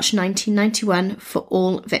 26th of March 1991 for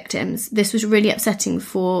all victims. This was really upsetting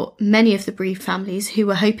for many of the bereaved families who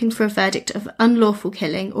were hoping for a verdict of unlawful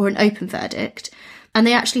killing or an open verdict, and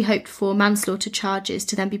they actually hoped for manslaughter charges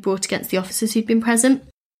to then be brought against the officers who'd been present.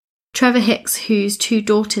 Trevor Hicks, whose 2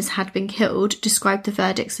 daughters had been killed, described the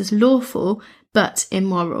verdicts as lawful but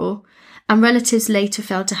immoral, and relatives later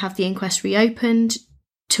failed to have the inquest reopened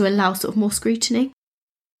to allow sort of more scrutiny.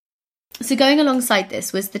 So going alongside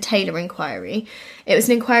this was the Taylor inquiry. It was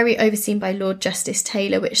an inquiry overseen by Lord Justice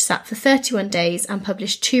Taylor, which sat for 31 days and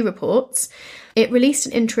published 2 reports. It released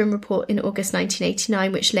an interim report in August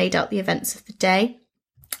 1989, which laid out the events of the day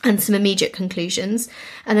and some immediate conclusions.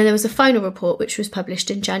 And then there was a final report, which was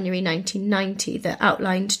published in January 1990, that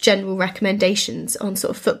outlined general recommendations on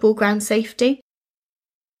sort of football ground safety.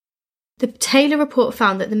 The Taylor report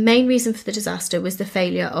found that the main reason for the disaster was the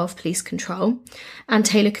failure of police control, and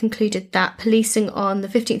Taylor concluded that policing on the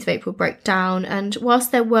 15th of April broke down, and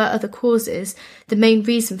whilst there were other causes, the main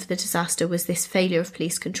reason for the disaster was this failure of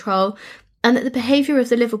police control, and that the behaviour of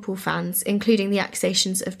the Liverpool fans, including the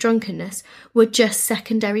accusations of drunkenness, were just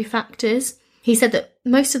secondary factors. He said that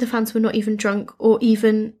most of the fans were not even drunk or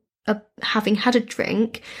even having had a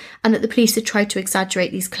drink, and that the police had tried to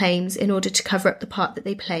exaggerate these claims in order to cover up the part that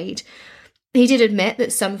they played. He did admit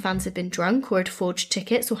that some fans had been drunk or had forged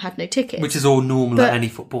tickets or had no tickets. Which is all normal at any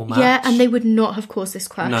football match. Yeah, and they would not have caused this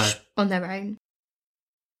crash on their own.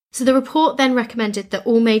 So the report then recommended that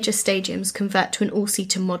all major stadiums convert to an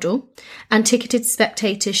all-seater model, and ticketed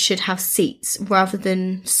spectators should have seats rather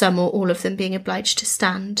than some or all of them being obliged to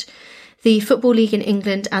stand. The Football League in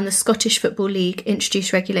England and the Scottish Football League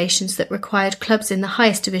introduced regulations that required clubs in the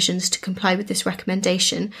highest divisions to comply with this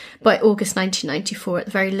recommendation by August 1994 at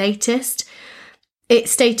the very latest. It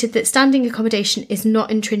stated that standing accommodation is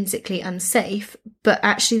not intrinsically unsafe, but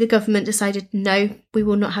actually the government decided, no, we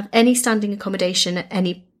will not have any standing accommodation at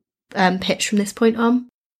any pitch from this point on.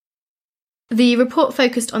 The report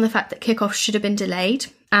focused on the fact that kick-off should have been delayed,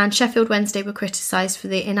 and Sheffield Wednesday were criticised for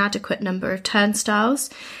the inadequate number of turnstiles.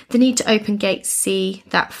 The need to open gate C,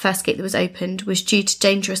 that first gate that was opened, was due to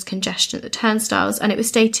dangerous congestion at the turnstiles, and it was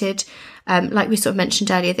stated, like we sort of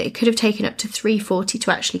mentioned earlier, that it could have taken up to 3:40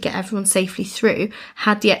 to actually get everyone safely through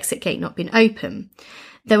had the exit gate not been open.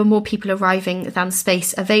 There were more people arriving than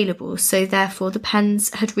space available, so therefore the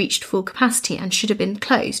pens had reached full capacity and should have been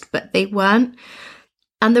closed, but they weren't.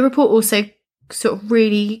 And the report also sort of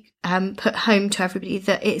really put home to everybody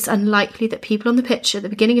that it's unlikely that people on the pitch at the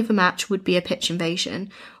beginning of a match would be a pitch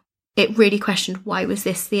invasion. It really questioned, why was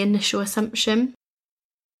this the initial assumption?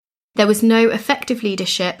 There was no effective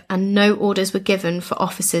leadership and no orders were given for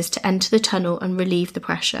officers to enter the tunnel and relieve the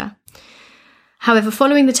pressure. However,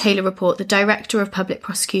 following the Taylor report, the Director of Public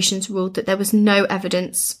Prosecutions ruled that there was no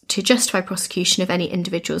evidence to justify prosecution of any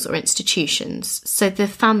individuals or institutions, so the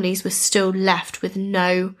families were still left with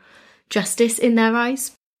no justice in their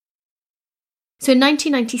eyes. So in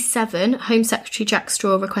 1997, Home Secretary Jack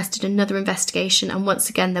Straw requested another investigation, and once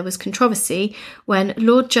again there was controversy when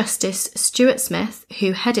Lord Justice Stuart Smith,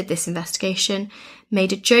 who headed this investigation,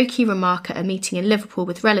 made a jokey remark at a meeting in Liverpool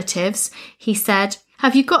with relatives. He said,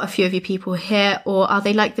 "Have you got a few of your people here, or are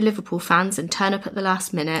they like the Liverpool fans and turn up at the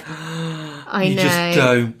last minute?" You just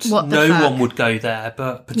don't. No one would go there,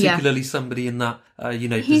 but particularly somebody in that,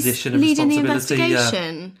 position of leading responsibility. The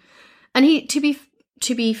investigation. And he,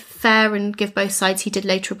 to be fair and give both sides, he did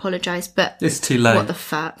later apologise, but it's too late. What the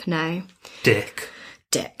fuck? No. Dick.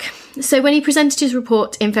 So when he presented his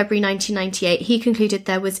report in February 1998, he concluded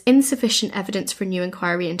there was insufficient evidence for a new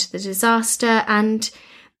inquiry into the disaster, and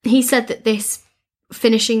he said that this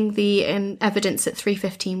finishing the evidence at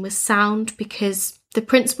 3:15 was sound because the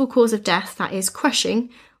principal cause of death, that is crushing,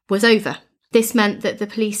 was over. This meant that the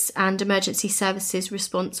police and emergency services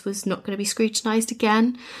response was not going to be scrutinised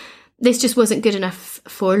again. This just wasn't good enough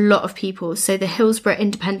for a lot of people, so the Hillsborough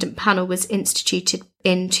Independent Panel was instituted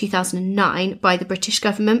in 2009 by the British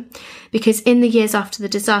government, because in the years after the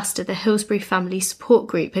disaster, the Hillsborough Family Support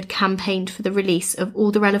Group had campaigned for the release of all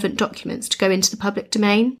the relevant documents to go into the public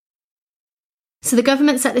domain. So the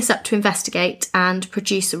government set this up to investigate and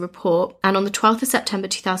produce a report, and on the 12th of September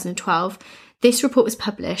 2012, this report was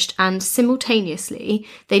published, and simultaneously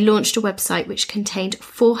they launched a website which contained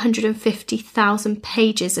 450,000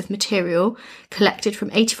 pages of material collected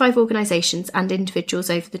from 85 organisations and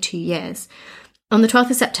individuals over the 2 years. On the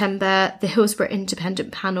 12th of September, the Hillsborough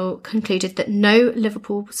Independent Panel concluded that no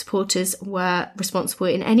Liverpool supporters were responsible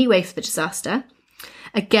in any way for the disaster,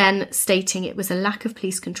 again stating it was a lack of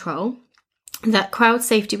police control, that crowd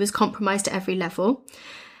safety was compromised at every level.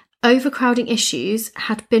 Overcrowding issues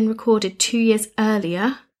had been recorded 2 years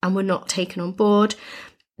earlier and were not taken on board.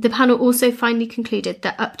 The panel also finally concluded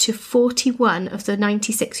that up to 41 of the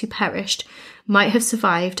 96 who perished might have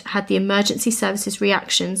survived had the emergency services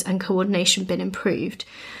reactions and coordination been improved.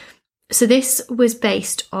 So this was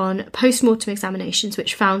based on post-mortem examinations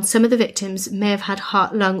which found some of the victims may have had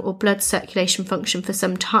heart, lung or blood circulation function for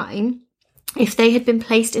some time. If they had been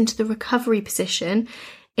placed into the recovery position,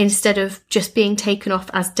 instead of just being taken off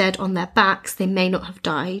as dead on their backs, they may not have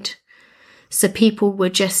died. So people were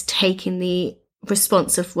just taking the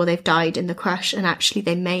response of, well, they've died in the crash, and actually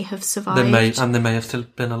they may have survived. They may have still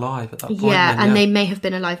been alive at that point. Yeah, they may have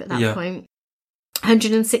been alive at that point.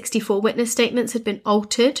 164 witness statements had been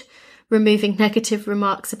altered, removing negative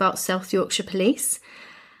remarks about South Yorkshire Police.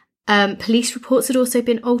 Police reports had also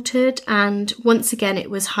been altered, and once again it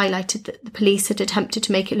was highlighted that the police had attempted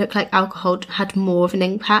to make it look like alcohol had more of an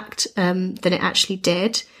impact than it actually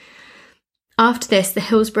did. After this, the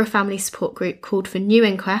Hillsborough Family Support Group called for new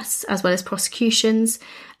inquests as well as prosecutions,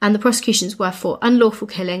 and the prosecutions were for unlawful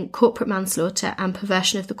killing, corporate manslaughter and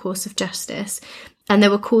perversion of the course of justice, and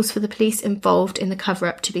there were calls for the police involved in the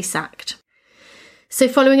cover-up to be sacked. So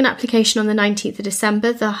following an application on the 19th of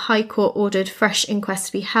December, the High Court ordered fresh inquests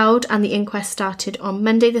to be held, and the inquest started on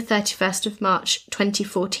Monday the 31st of March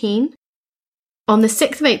 2014. On the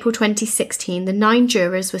 6th of April 2016, the 9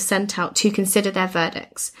 jurors were sent out to consider their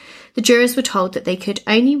verdicts. The jurors were told that they could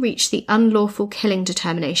only reach the unlawful killing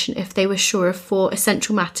determination if they were sure of 4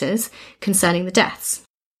 essential matters concerning the deaths.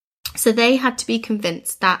 So they had to be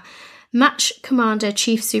convinced that Match Commander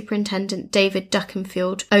Chief Superintendent David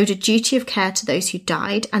Duckenfield owed a duty of care to those who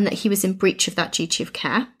died and that he was in breach of that duty of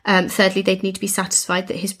care. Thirdly, they'd need to be satisfied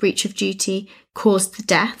that his breach of duty caused the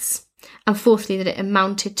deaths. And fourthly, that it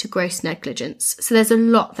amounted to gross negligence. So there's a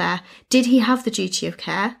lot there. Did he have the duty of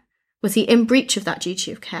care? Was he in breach of that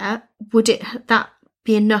duty of care? Would that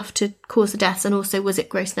be enough to cause the deaths? And also, was it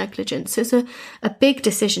gross negligence? So it's a big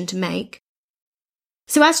decision to make.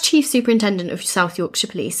 So as Chief Superintendent of South Yorkshire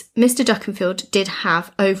Police, Mr Duckenfield did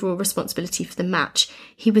have overall responsibility for the match.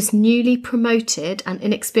 He was newly promoted and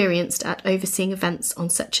inexperienced at overseeing events on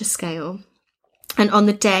such a scale. And on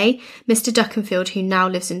the day, Mr Duckenfield, who now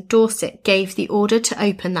lives in Dorset, gave the order to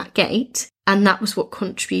open that gate, and that was what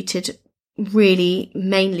contributed really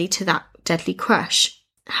mainly to that deadly crash.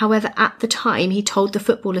 However, at the time, he told the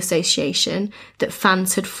Football Association that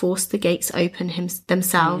fans had forced the gates open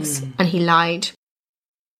themselves, and he lied.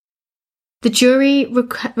 The jury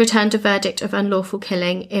returned a verdict of unlawful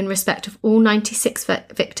killing in respect of all 96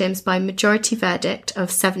 victims by majority verdict of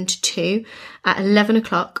 7-2 at 11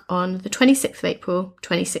 o'clock on the 26th of April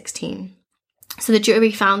 2016. So the jury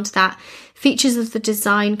found that features of the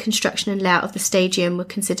design, construction and layout of the stadium were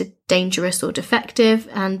considered dangerous or defective,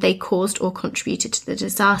 and they caused or contributed to the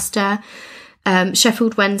disaster.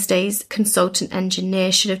 Sheffield Wednesday's consultant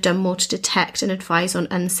engineer should have done more to detect and advise on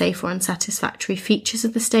unsafe or unsatisfactory features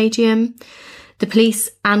of the stadium. The police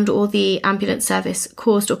and or the ambulance service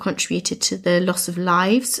caused or contributed to the loss of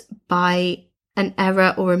lives by an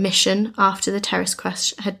error or omission after the terrace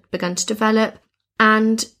crash had begun to develop.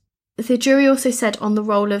 And the jury also said on the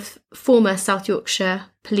role of former South Yorkshire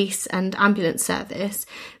Police and Ambulance Service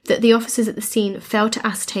that the officers at the scene failed to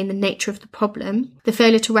ascertain the nature of the problem. The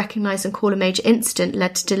failure to recognise and call a major incident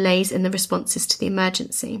led to delays in the responses to the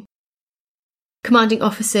emergency. Commanding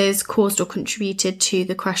officers caused or contributed to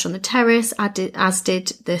the crash on the terrace, as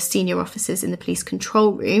did the senior officers in the police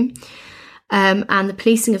control room. And the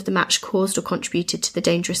policing of the match caused or contributed to the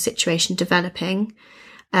dangerous situation developing.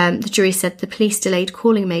 The jury said the police delayed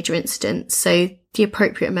calling a major incident, so the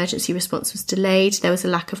appropriate emergency response was delayed. There was a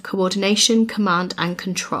lack of coordination, command and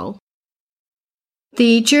control.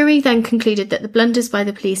 The jury then concluded that the blunders by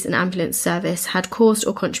the police and ambulance service had caused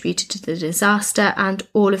or contributed to the disaster, and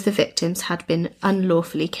all of the victims had been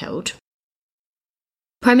unlawfully killed.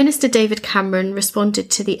 Prime Minister David Cameron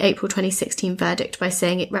responded to the April 2016 verdict by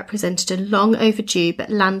saying it represented a long overdue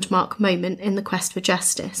but landmark moment in the quest for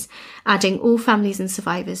justice, adding all families and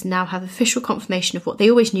survivors now have official confirmation of what they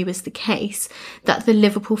always knew was the case, that the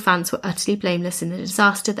Liverpool fans were utterly blameless in the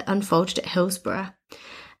disaster that unfolded at Hillsborough.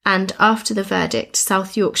 And after the verdict,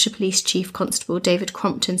 South Yorkshire Police Chief Constable David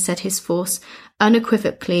Crompton said his force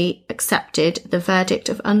unequivocally accepted the verdict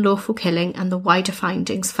of unlawful killing and the wider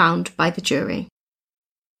findings found by the jury.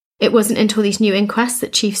 It wasn't until these new inquests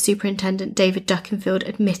that Chief Superintendent David Duckenfield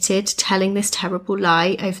admitted telling this terrible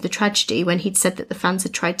lie over the tragedy when he'd said that the fans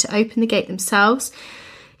had tried to open the gate themselves.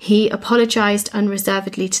 He apologised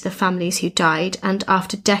unreservedly to the families who died, and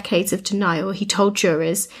after decades of denial, he told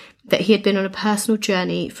jurors that he had been on a personal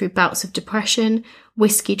journey through bouts of depression,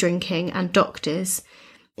 whiskey drinking and doctors,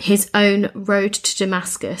 his own road to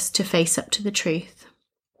Damascus to face up to the truth.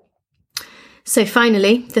 So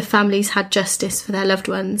finally, the families had justice for their loved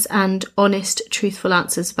ones and honest, truthful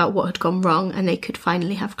answers about what had gone wrong, and they could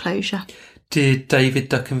finally have closure. Did David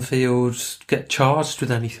Duckenfield get charged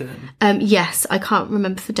with anything? Yes, I can't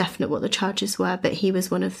remember for definite what the charges were, but he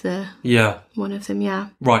was one of them, yeah.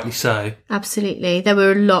 Rightly so. Absolutely. There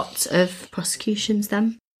were lots of prosecutions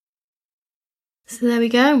then. So there we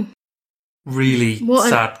go. Really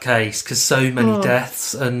sad case, because so many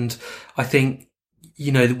deaths, and I think,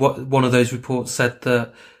 you know, one of those reports said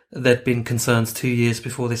that there'd been concerns 2 years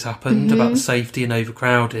before this happened about the safety and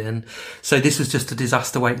overcrowding. So this was just a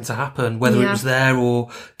disaster waiting to happen, whether it was there or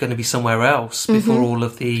going to be somewhere else before all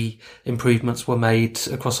of the improvements were made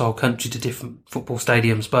across the whole country to different football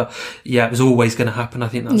stadiums. But yeah, it was always going to happen. I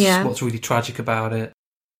think that's what's really tragic about it.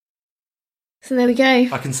 So there we go.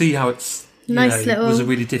 I can see how it's, it was a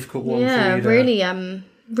really difficult one for you there.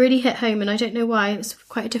 Really hit home, and I don't know why. It was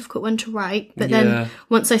quite a difficult one to write, but then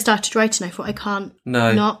once I started writing, I thought I can't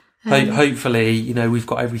not. Hopefully, we've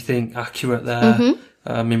got everything accurate there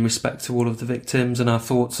in respect to all of the victims, and our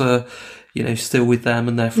thoughts are, still with them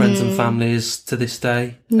and their friends and families to this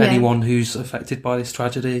day. Yeah. Anyone who's affected by this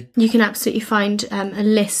tragedy. You can absolutely find a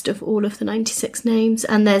list of all of the 96 names,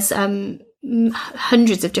 and there's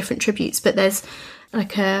hundreds of different tributes, but there's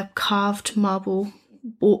like a carved marble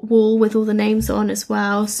wall with all the names on as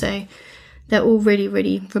well, so they're all really,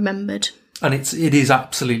 really remembered. And it is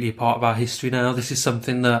absolutely a part of our history now. This is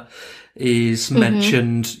something that is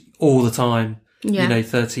mentioned all the time.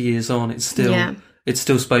 30 years on, it's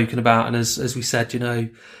still spoken about, and as we said,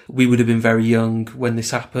 we would have been very young when this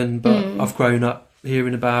happened, but I've grown up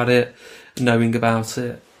hearing about it, knowing about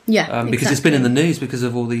it, because it's been in the news because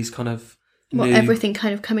of all these kind of everything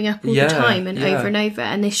kind of coming up all the time and over,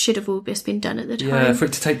 and this should have all just been done at the time. Yeah, for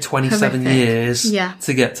it to take 27 years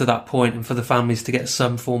to get to that point, and for the families to get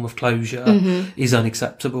some form of closure is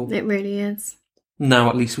unacceptable. It really is. Now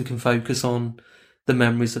at least we can focus on the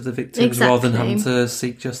memories of the victims rather than having to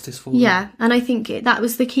seek justice for them. Yeah, and I think that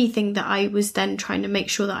was the key thing that I was then trying to make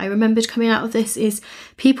sure that I remembered coming out of this is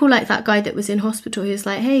people like that guy that was in hospital who was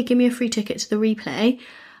like, hey, give me a free ticket to the replay.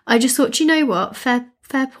 I just thought, you know what, fair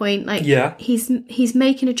point. Like, he's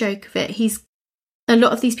making a joke of it. A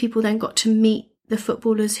lot of these people then got to meet the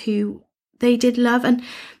footballers who they did love, and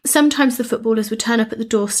sometimes the footballers would turn up at the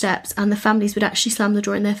doorsteps and the families would actually slam the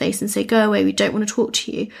door in their face and say, go away, we don't want to talk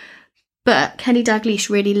to you. But Kenny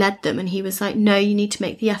Dalglish really led them, and he was like, no, you need to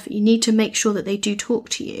make the effort. You need to make sure that they do talk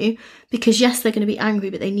to you, because yes, they're going to be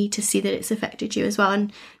angry, but they need to see that it's affected you as well.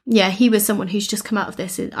 And yeah, he was someone who's just come out of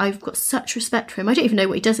this. I've got such respect for him. I don't even know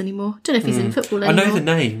what he does anymore. Don't know if he's in football anymore. I know the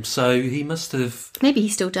name, so he must have... Maybe he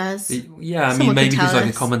still does. Yeah, I mean, maybe he's like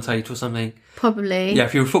a commentator or something. Probably. Yeah,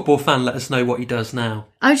 if you're a football fan, let us know what he does now.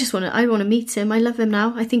 I want to meet him. I love him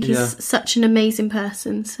now. I think he's such an amazing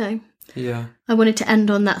person, so... Yeah. I wanted to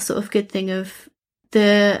end on that sort of good thing of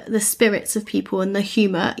the spirits of people and the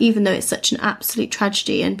humour, even though it's such an absolute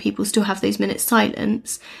tragedy and people still have those minutes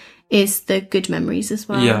silence, is the good memories as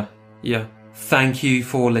well. Yeah. Thank you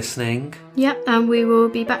for listening. Yeah, and we will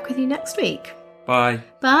be back with you next week. Bye.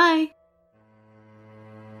 Bye.